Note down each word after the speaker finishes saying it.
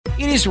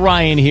It is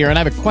Ryan here, and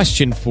I have a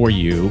question for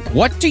you.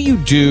 What do you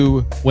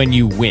do when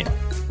you win?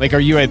 Like, are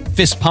you a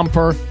fist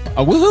pumper,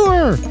 a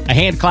woohooer, a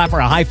hand clapper,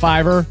 a high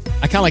fiver?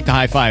 I kind of like the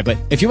high five, but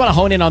if you want to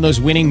hone in on those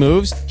winning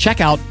moves,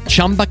 check out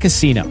Chumba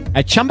Casino.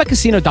 At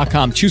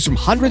ChumbaCasino.com, choose from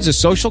hundreds of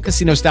social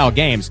casino-style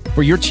games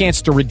for your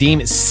chance to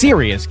redeem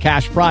serious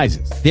cash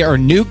prizes. There are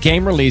new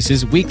game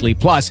releases weekly,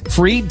 plus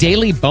free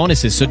daily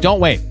bonuses. So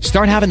don't wait.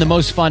 Start having the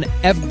most fun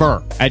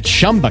ever at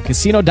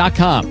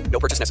ChumbaCasino.com. No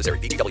purchase necessary.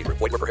 VGW Group.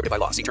 Void where prohibited by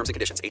law. See terms and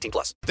conditions.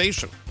 18+.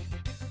 Station.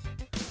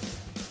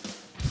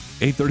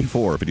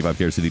 834, 55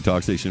 Care City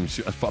Talk Station.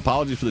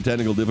 Apologies for the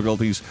technical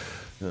difficulties.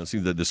 It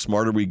seems that the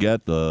smarter we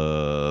get,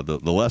 the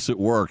less it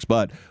works.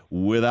 But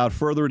without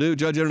further ado,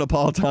 Judge Ed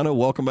Napolitano,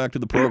 welcome back to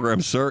the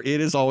program, sir.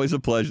 It is always a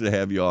pleasure to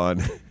have you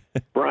on.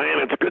 Brian,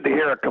 it's good to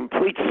hear a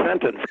complete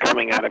sentence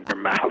coming out of your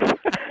mouth.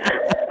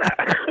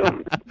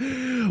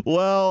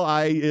 Well,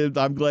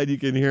 I'm glad you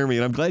can hear me,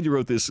 and I'm glad you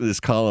wrote this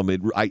column.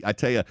 I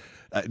tell you,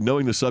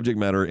 knowing the subject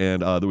matter,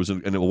 and there was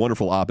a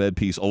wonderful op-ed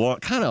piece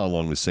kind of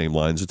along the same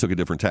lines. It took a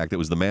different tack. That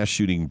was the mass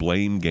shooting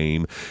blame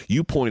game.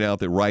 You point out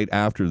that right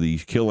after the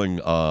killing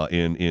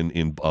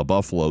in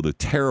Buffalo, the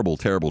terrible,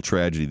 terrible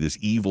tragedy, this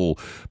evil,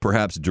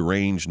 perhaps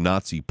deranged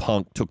Nazi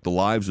punk took the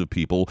lives of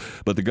people,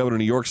 but the governor of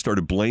New York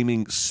started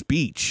blaming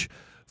speech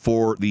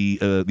for the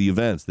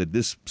events, that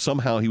this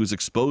somehow he was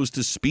exposed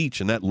to speech,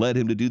 and that led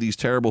him to do these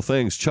terrible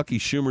things. Chucky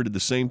Schumer did the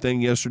same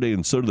thing yesterday,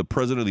 and so did the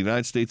President of the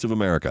United States of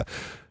America.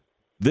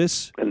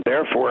 And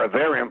therefore,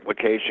 their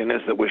implication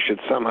is that we should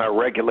somehow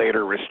regulate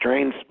or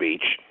restrain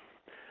speech,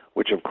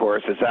 which, of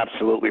course, is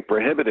absolutely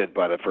prohibited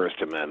by the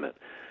First Amendment.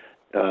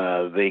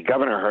 The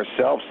governor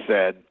herself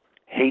said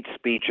hate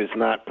speech is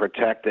not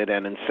protected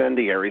and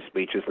incendiary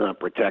speech is not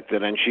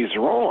protected, and she's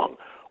wrong.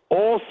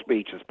 All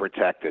speech is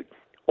protected.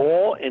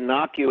 All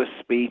innocuous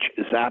speech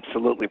is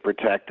absolutely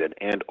protected,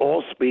 and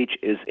all speech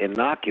is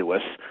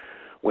innocuous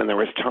when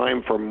there is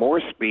time for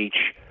more speech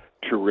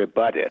to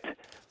rebut it.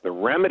 The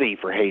remedy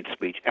for hate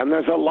speech, and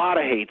there's a lot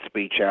of hate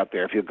speech out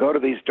there. If you go to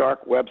these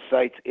dark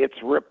websites, it's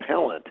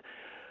repellent.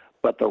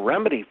 But the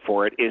remedy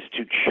for it is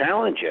to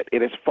challenge it.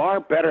 It is far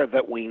better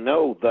that we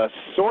know the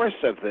source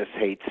of this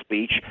hate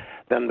speech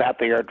than that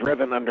they are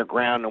driven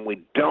underground and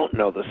we don't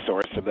know the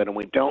source of it, and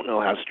we don't know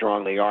how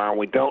strong they are, and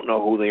we don't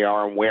know who they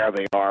are and where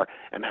they are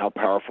and how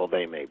powerful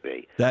they may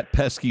be. That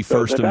pesky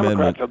First Amendment.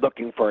 The Democrats are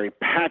looking for a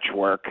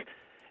patchwork,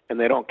 and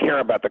they don't care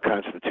about the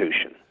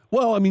Constitution.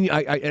 Well, I mean,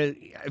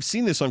 I've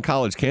seen this on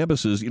college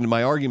campuses.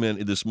 My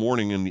argument this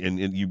morning, and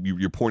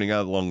you're pointing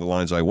out along the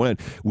lines I went,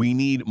 we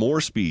need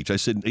more speech. I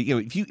said,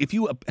 if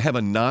you have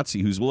a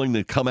Nazi who's willing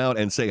to come out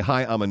and say,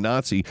 "Hi, I'm a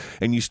Nazi,"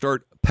 and you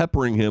start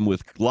peppering him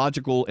with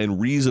logical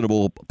and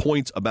reasonable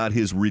points about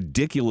his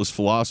ridiculous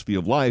philosophy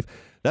of life,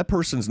 that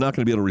person's not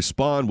going to be able to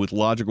respond with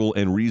logical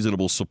and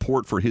reasonable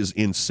support for his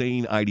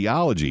insane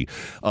ideology.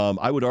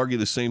 I would argue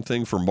the same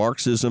thing for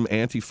Marxism,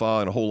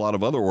 Antifa, and a whole lot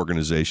of other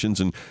organizations.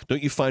 And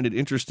don't you find it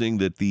interesting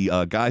that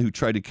the guy who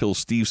tried to kill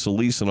Steve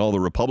Scalise and all the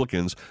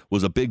Republicans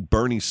was a big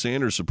Bernie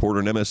Sanders supporter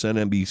and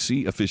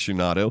MSNBC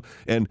aficionado?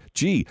 And,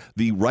 gee,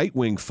 the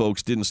right-wing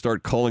folks didn't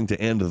start calling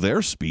to end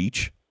their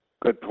speech.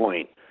 Good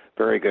point.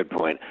 Very good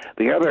point.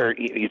 The other,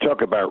 you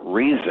talk about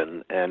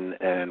reason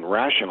and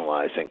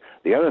rationalizing.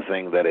 The other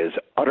thing that is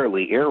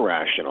utterly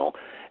irrational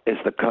is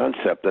the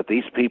concept that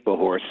these people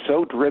who are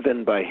so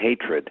driven by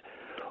hatred,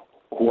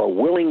 who are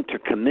willing to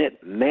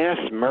commit mass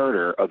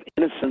murder of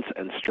innocents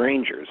and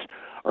strangers,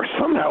 are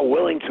somehow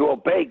willing to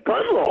obey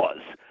gun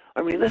laws.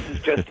 I mean, this is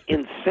just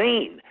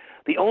insane.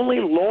 The only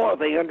law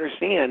they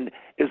understand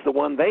is the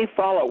one they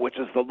follow, which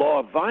is the law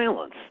of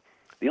violence.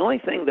 The only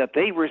thing that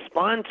they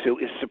respond to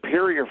is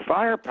superior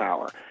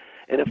firepower.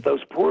 And if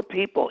those poor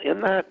people in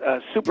that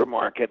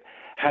supermarket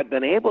had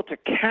been able to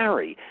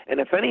carry, and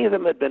if any of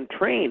them had been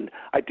trained,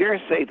 I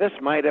dare say this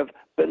might have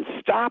been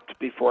stopped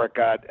before it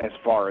got as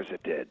far as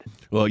it did.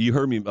 Well, you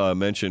heard me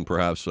mention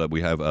perhaps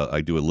we have I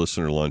do a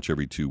listener lunch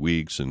every 2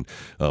 weeks, and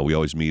we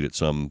always meet at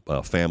some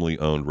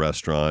family-owned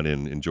restaurant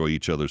and enjoy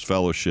each other's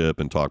fellowship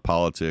and talk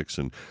politics,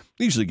 and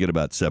usually get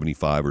about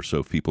 75 or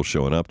so people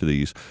showing up to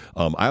these.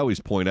 I always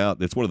point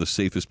out it's one of the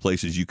safest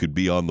places you could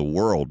be on the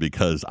world,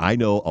 because I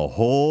know a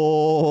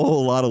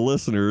whole lot of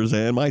listeners,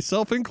 and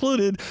myself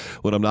included,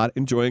 when I'm not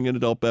enjoying an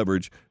adult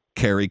beverage,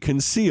 carry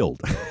concealed.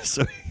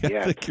 So I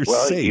think you're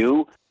safe.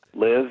 You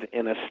live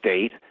in a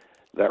state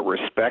that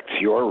respects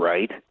your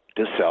right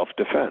to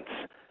self-defense.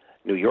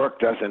 New York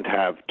doesn't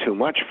have too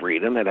much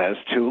freedom. It has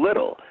too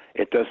little.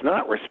 It does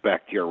not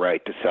respect your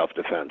right to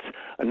self-defense.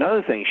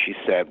 Another thing she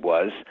said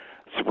was,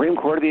 Supreme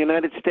Court of the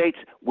United States,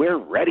 we're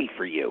ready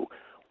for you.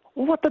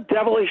 Well, what the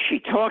devil is she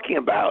talking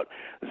about?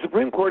 The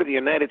Supreme Court of the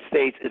United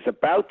States is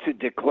about to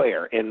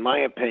declare, in my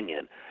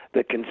opinion,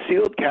 that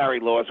concealed carry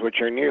laws,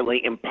 which are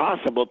nearly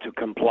impossible to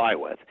comply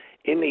with,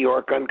 in New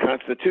York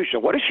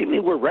unconstitutional. What does she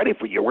mean we're ready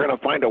for you? We're going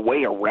to find a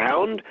way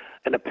around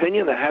an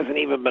opinion that hasn't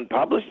even been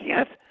published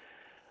yet?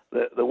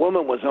 The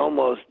woman was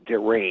almost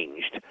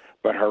deranged,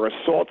 but her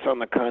assaults on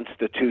the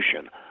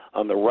Constitution,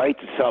 on the right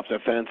to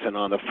self-defense and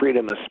on the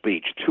freedom of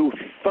speech, two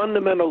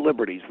fundamental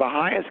liberties, the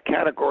highest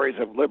categories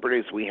of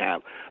liberties we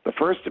have, the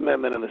First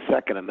Amendment and the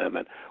Second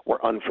Amendment,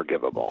 were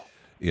unforgivable.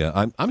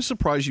 Yeah, I'm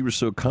surprised you were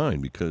so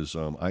kind because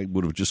I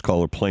would have just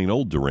called her plain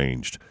old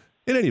deranged.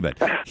 In any event,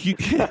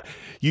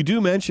 you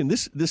do mention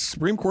this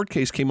Supreme Court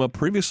case came up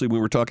previously. We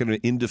were talking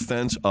in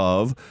defense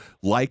of,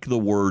 like the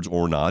words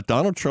or not,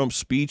 Donald Trump's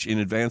speech in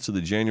advance of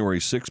the January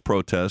 6th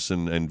protests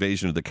and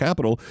invasion of the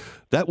Capitol.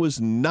 That was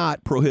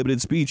not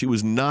prohibited speech. It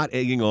was not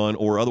egging on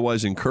or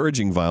otherwise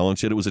encouraging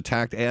violence, yet it was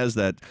attacked as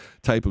that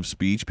type of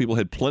speech. People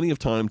had plenty of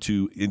time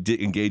to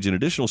engage in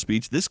additional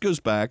speech. This goes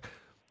back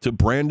to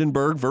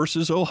Brandenburg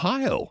versus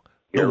Ohio.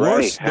 You're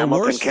right.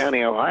 Hamilton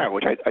County, Ohio,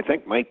 which I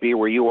think might be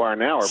where you are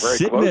now, or very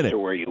close to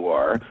where you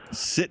are.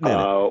 Sitting in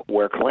it.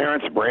 Where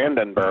Clarence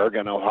Brandenburg,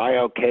 an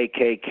Ohio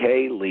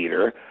KKK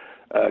leader,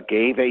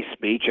 gave a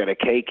speech at a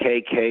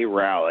KKK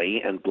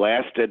rally and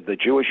blasted the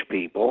Jewish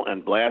people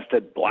and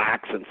blasted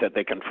blacks and said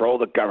they control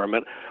the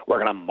government.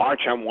 We're going to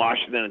march on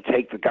Washington and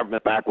take the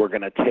government back. We're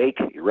going to take,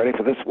 you ready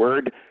for this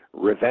word?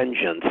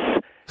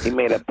 Revengeance. He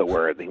made up the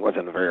word. He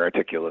wasn't a very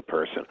articulate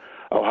person.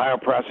 Ohio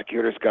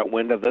prosecutors got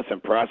wind of this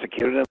and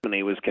prosecuted him, and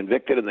he was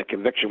convicted, and the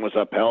conviction was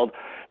upheld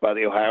by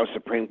the Ohio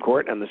Supreme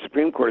Court, and the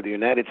Supreme Court of the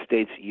United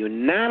States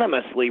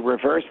unanimously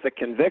reversed the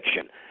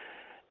conviction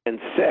and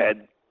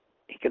said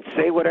he can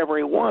say whatever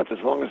he wants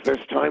as long as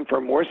there's time for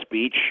more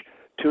speech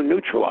to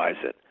neutralize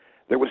it.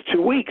 There was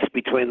 2 weeks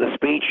between the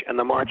speech and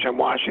the March on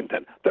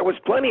Washington. There was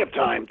plenty of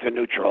time to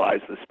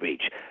neutralize the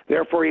speech.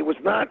 Therefore, he was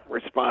not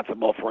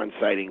responsible for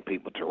inciting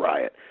people to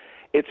riot.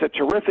 It's a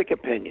terrific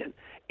opinion.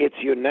 It's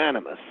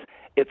unanimous.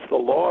 It's the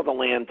law of the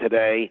land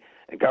today,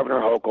 and Governor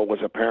Hochul was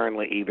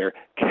apparently either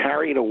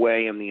carried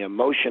away in the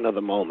emotion of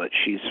the moment,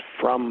 she's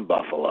from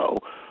Buffalo,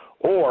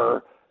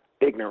 or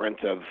ignorant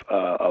of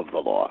the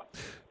law.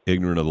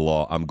 Ignorant of the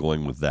law. I'm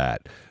going with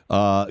that.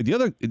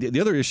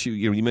 The other issue,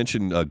 you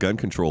mentioned gun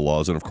control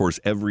laws, and of course,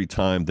 every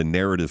time the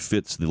narrative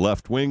fits the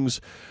left wings,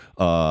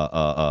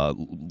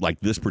 like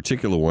this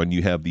particular one,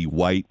 you have the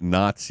white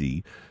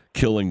Nazi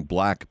killing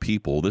black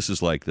people. This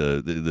is like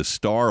the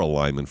star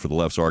alignment for the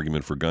left's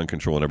argument for gun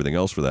control and everything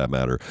else for that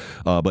matter.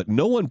 But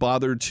no one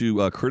bothered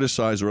to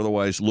criticize or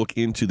otherwise look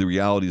into the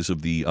realities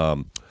of the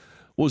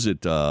what was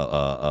it, the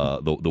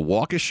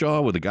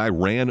Waukesha, where the guy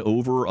ran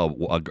over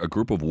a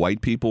group of white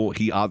people.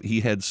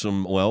 He had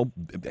some,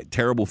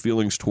 terrible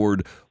feelings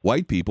toward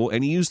white people,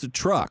 and he used a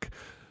truck.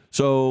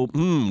 So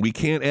we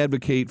can't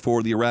advocate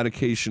for the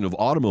eradication of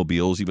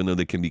automobiles, even though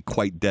they can be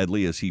quite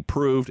deadly, as he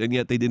proved, and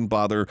yet they didn't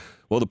bother.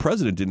 Well, the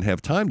president didn't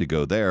have time to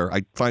go there.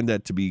 I find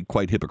that to be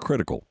quite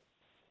hypocritical.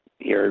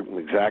 You're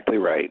exactly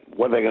right.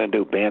 What are they going to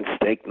do, ban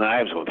steak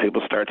knives when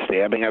people start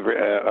stabbing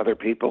other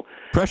people?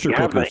 Pressure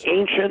cookers. You have an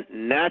ancient,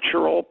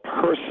 natural,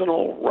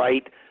 personal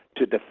right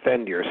to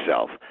defend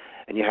yourself.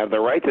 And you have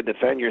the right to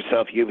defend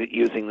yourself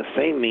using the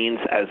same means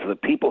as the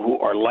people who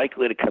are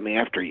likely to come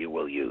after you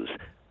will use.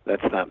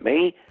 That's not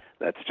me.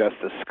 That's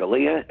Justice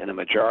Scalia in a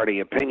majority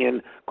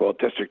opinion called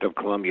District of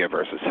Columbia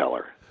versus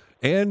Heller.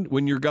 And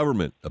when your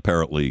government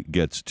apparently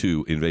gets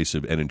too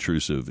invasive and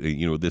intrusive,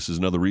 this is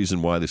another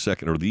reason why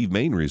the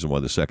main reason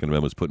why the Second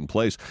Amendment was put in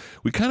place.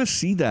 We kind of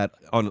see that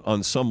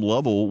on some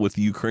level with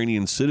the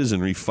Ukrainian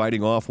citizenry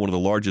fighting off one of the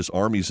largest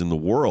armies in the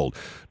world.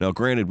 Now,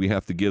 granted, we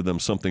have to give them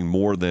something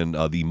more than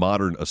the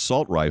modern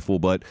assault rifle,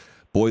 but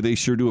boy, they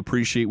sure do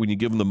appreciate when you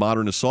give them the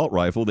modern assault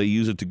rifle. They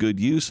use it to good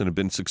use and have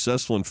been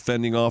successful in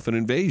fending off an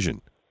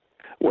invasion.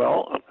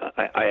 Well,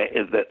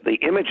 the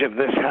image of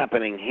this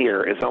happening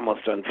here is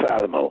almost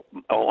unfathomable.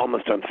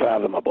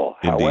 Indeed.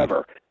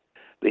 However,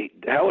 the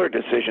Heller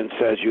decision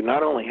says you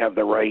not only have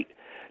the right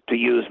to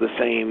use the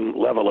same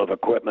level of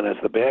equipment as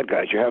the bad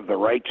guys, you have the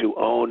right to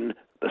own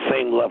the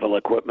same level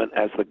of equipment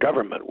as the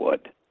government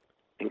would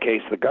in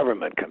case the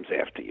government comes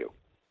after you.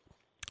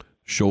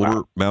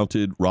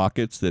 Shoulder-mounted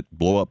rockets that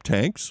blow up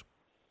tanks?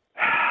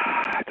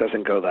 It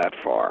doesn't go that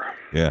far.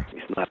 Yeah.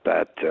 He's not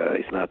that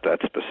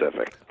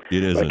specific.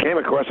 It isn't. I came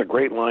across a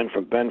great line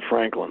from Ben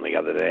Franklin the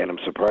other day, and I'm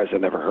surprised I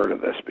never heard of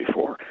this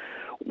before.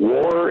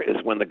 War is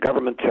when the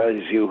government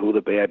tells you who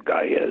the bad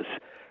guy is.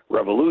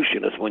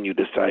 Revolution is when you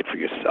decide for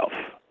yourself.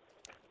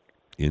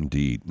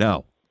 Indeed.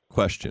 Now,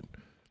 question,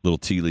 little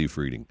tea leaf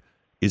reading.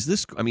 Is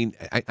this,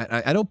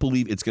 I don't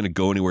believe it's going to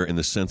go anywhere in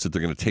the sense that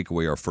they're going to take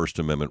away our First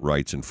Amendment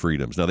rights and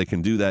freedoms. Now, they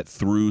can do that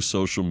through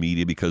social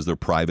media because they're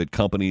private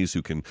companies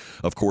who can,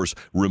 of course,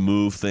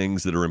 remove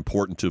things that are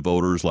important to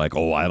voters like,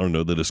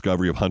 the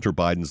discovery of Hunter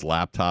Biden's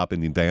laptop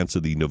in advance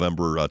of the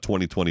November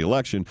 2020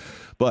 election.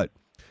 But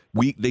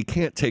they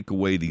can't take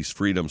away these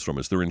freedoms from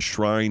us. They're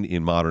enshrined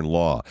in modern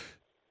law.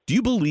 Do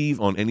you believe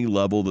on any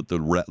level that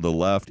the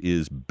left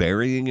is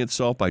burying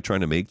itself by trying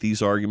to make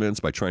these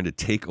arguments, by trying to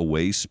take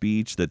away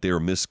speech, that they are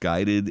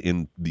misguided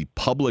in the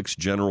public's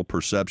general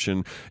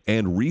perception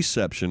and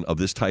reception of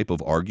this type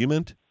of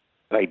argument?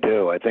 I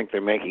do. I think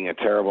they're making a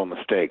terrible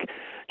mistake.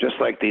 Just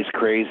like these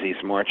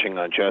crazies marching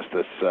on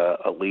Justice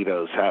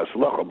Alito's house.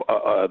 Look,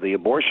 the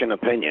abortion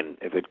opinion,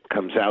 if it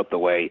comes out the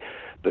way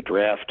the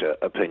draft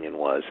opinion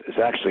was, is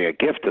actually a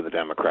gift to the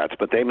Democrats,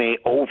 but they may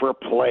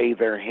overplay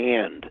their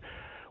hand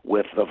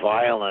with the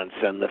violence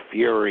and the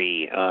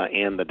fury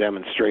and the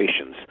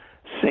demonstrations.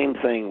 Same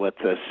thing with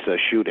this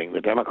shooting.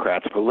 The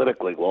Democrats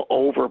politically will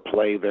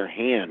overplay their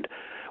hand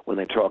when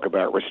they talk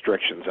about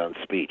restrictions on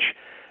speech.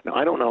 Now,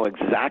 I don't know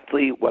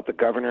exactly what the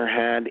governor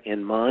had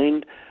in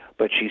mind,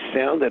 but she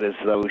sounded as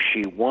though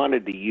she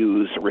wanted to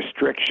use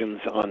restrictions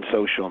on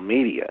social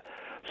media.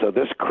 So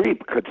this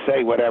creep could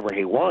say whatever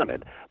he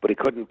wanted, but he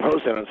couldn't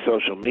post it on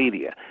social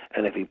media.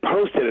 And if he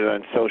posted it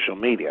on social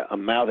media,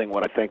 I'm mouthing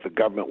what I think the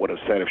government would have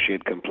said if she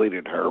had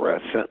completed her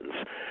sentence,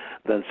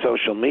 then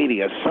social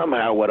media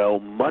somehow would owe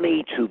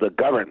money to the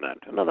government,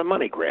 another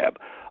money grab,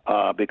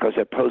 because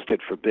it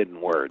posted forbidden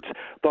words.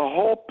 The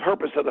whole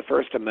purpose of the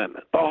First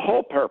Amendment, the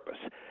whole purpose,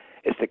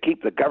 is to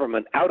keep the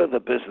government out of the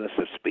business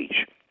of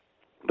speech.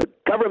 The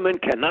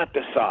government cannot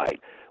decide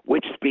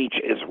which speech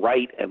is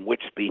right and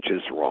which speech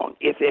is wrong.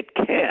 If it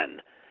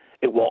can,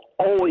 it will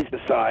always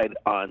decide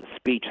on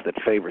speech that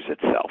favors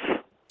itself.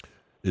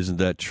 Isn't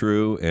that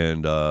true?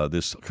 And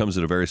this comes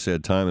at a very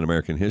sad time in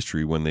American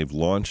history when they've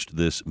launched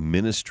this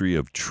Ministry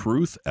of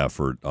Truth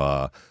effort.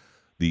 The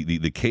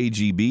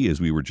KGB, as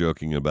we were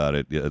joking about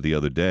it the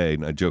other day,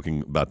 not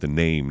joking about the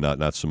name,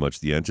 not so much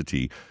the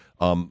entity.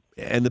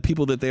 And the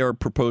people that they are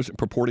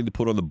purporting to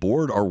put on the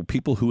board are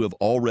people who have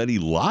already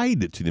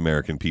lied to the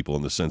American people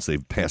in the sense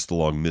they've passed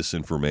along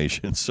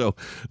misinformation. So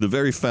the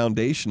very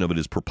foundation of it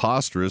is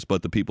preposterous,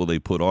 but the people they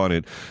put on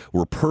it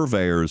were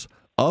purveyors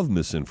of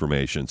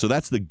misinformation. So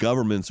that's the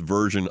government's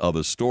version of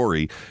a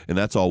story, and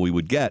that's all we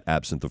would get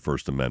absent the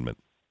First Amendment.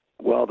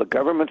 Well, the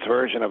government's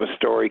version of a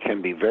story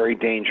can be very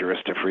dangerous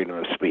to freedom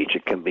of speech.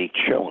 It can be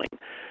chilling.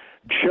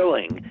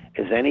 Chilling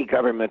is any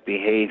government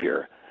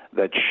behavior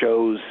that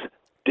shows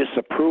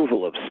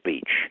disapproval of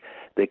speech,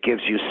 that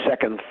gives you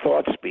second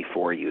thoughts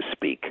before you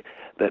speak,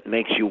 that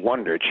makes you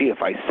wonder, gee,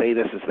 if I say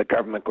this, is the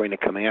government going to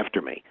come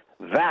after me?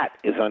 That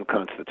is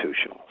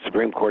unconstitutional.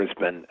 Supreme Court has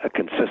been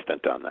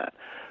consistent on that.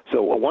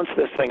 So once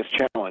this thing is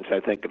challenged, I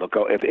think it'll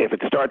go. If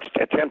it starts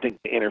attempting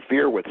to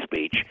interfere with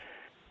speech,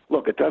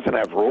 look, it doesn't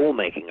have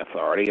rulemaking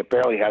authority. It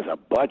barely has a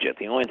budget.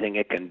 The only thing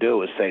it can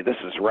do is say this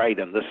is right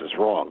and this is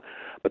wrong.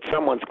 But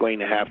someone's going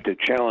to have to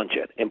challenge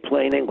it. In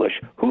plain English,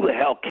 who the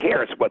hell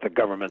cares what the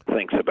government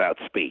thinks about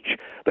speech?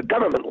 The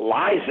government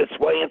lies its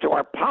way into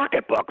our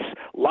pocketbooks,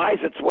 lies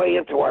its way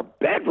into our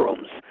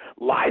bedrooms,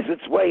 lies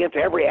its way into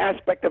every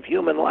aspect of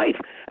human life.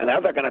 And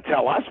now they're going to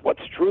tell us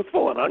what's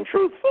truthful and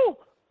untruthful?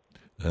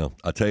 Well,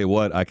 I'll tell you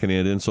what, I can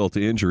add insult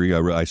to injury.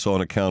 I saw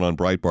an account on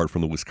Breitbart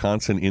from the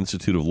Wisconsin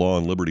Institute of Law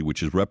and Liberty,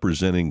 which is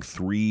representing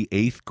 3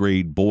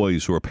 8th-grade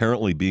boys who are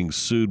apparently being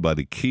sued by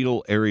the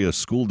Keitel Area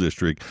School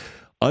District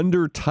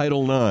under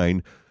Title IX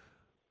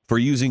for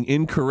using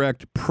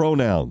incorrect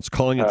pronouns,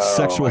 calling it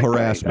sexual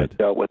harassment. I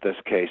dealt with this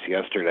case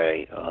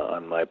yesterday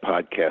on my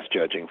podcast,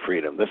 Judging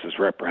Freedom. This is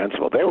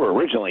reprehensible. They were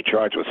originally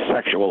charged with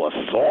sexual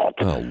assault.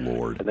 Oh,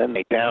 Lord. And then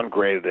they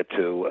downgraded it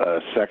to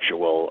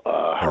sexual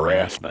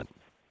harassment.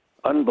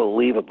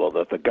 Unbelievable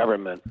that the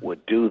government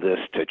would do this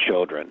to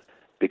children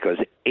because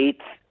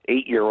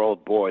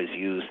eight-year-old boys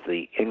use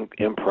the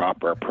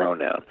improper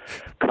pronoun.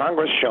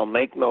 Congress shall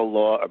make no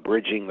law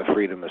abridging the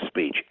freedom of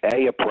speech.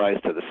 A, applies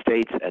to the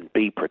states, and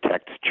B,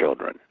 protects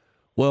children.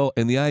 Well,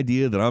 and the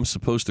idea that I'm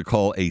supposed to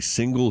call a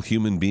single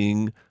human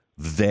being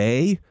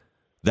they,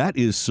 that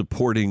is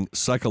supporting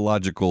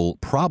psychological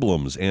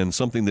problems and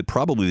something that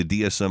probably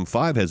the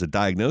DSM-5 has a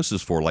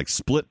diagnosis for, like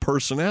split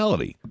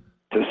personality.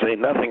 To say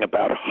nothing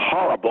about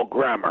horrible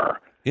grammar.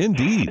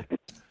 Indeed.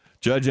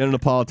 Judge Enno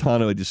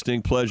Napolitano, a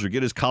distinct pleasure.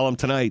 Get his column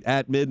tonight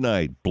at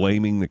midnight,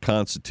 Blaming the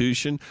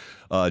Constitution,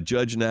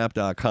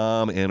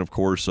 judgenap.com, and, of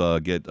course,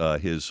 get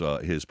his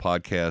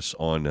podcasts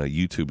on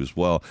YouTube as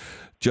well.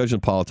 Judge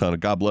Napolitano,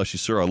 God bless you,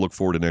 sir. I look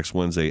forward to next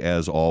Wednesday,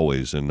 as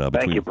always. And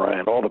thank you,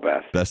 Brian. All the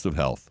best. Best of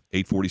health.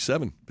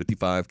 847-55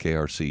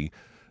 KRC,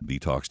 the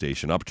talk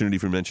station. Opportunity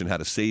for mention how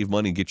to save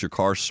money and get your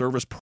car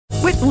serviced.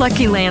 With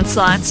Lucky Land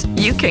Slots,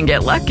 you can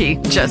get lucky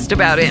just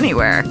about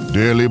anywhere.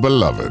 Dearly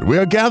beloved, we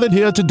are gathered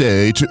here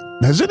today to...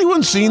 Has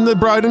anyone seen the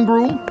bride and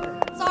groom?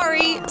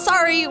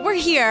 Sorry, we're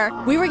here.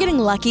 We were getting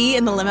lucky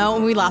in the limo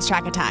and we lost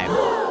track of time.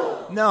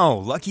 No,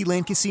 Lucky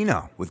Land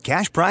Casino, with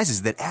cash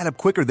prizes that add up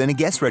quicker than a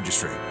guest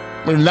registry.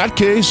 In that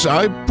case,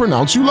 I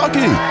pronounce you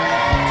lucky.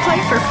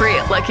 Play for free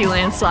at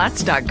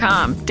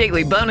LuckyLandSlots.com.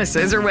 Daily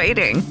bonuses are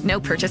waiting. No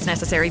purchase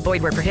necessary.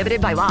 Void where prohibited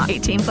by law.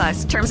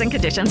 18+. Terms and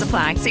conditions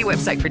apply. See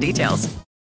website for details.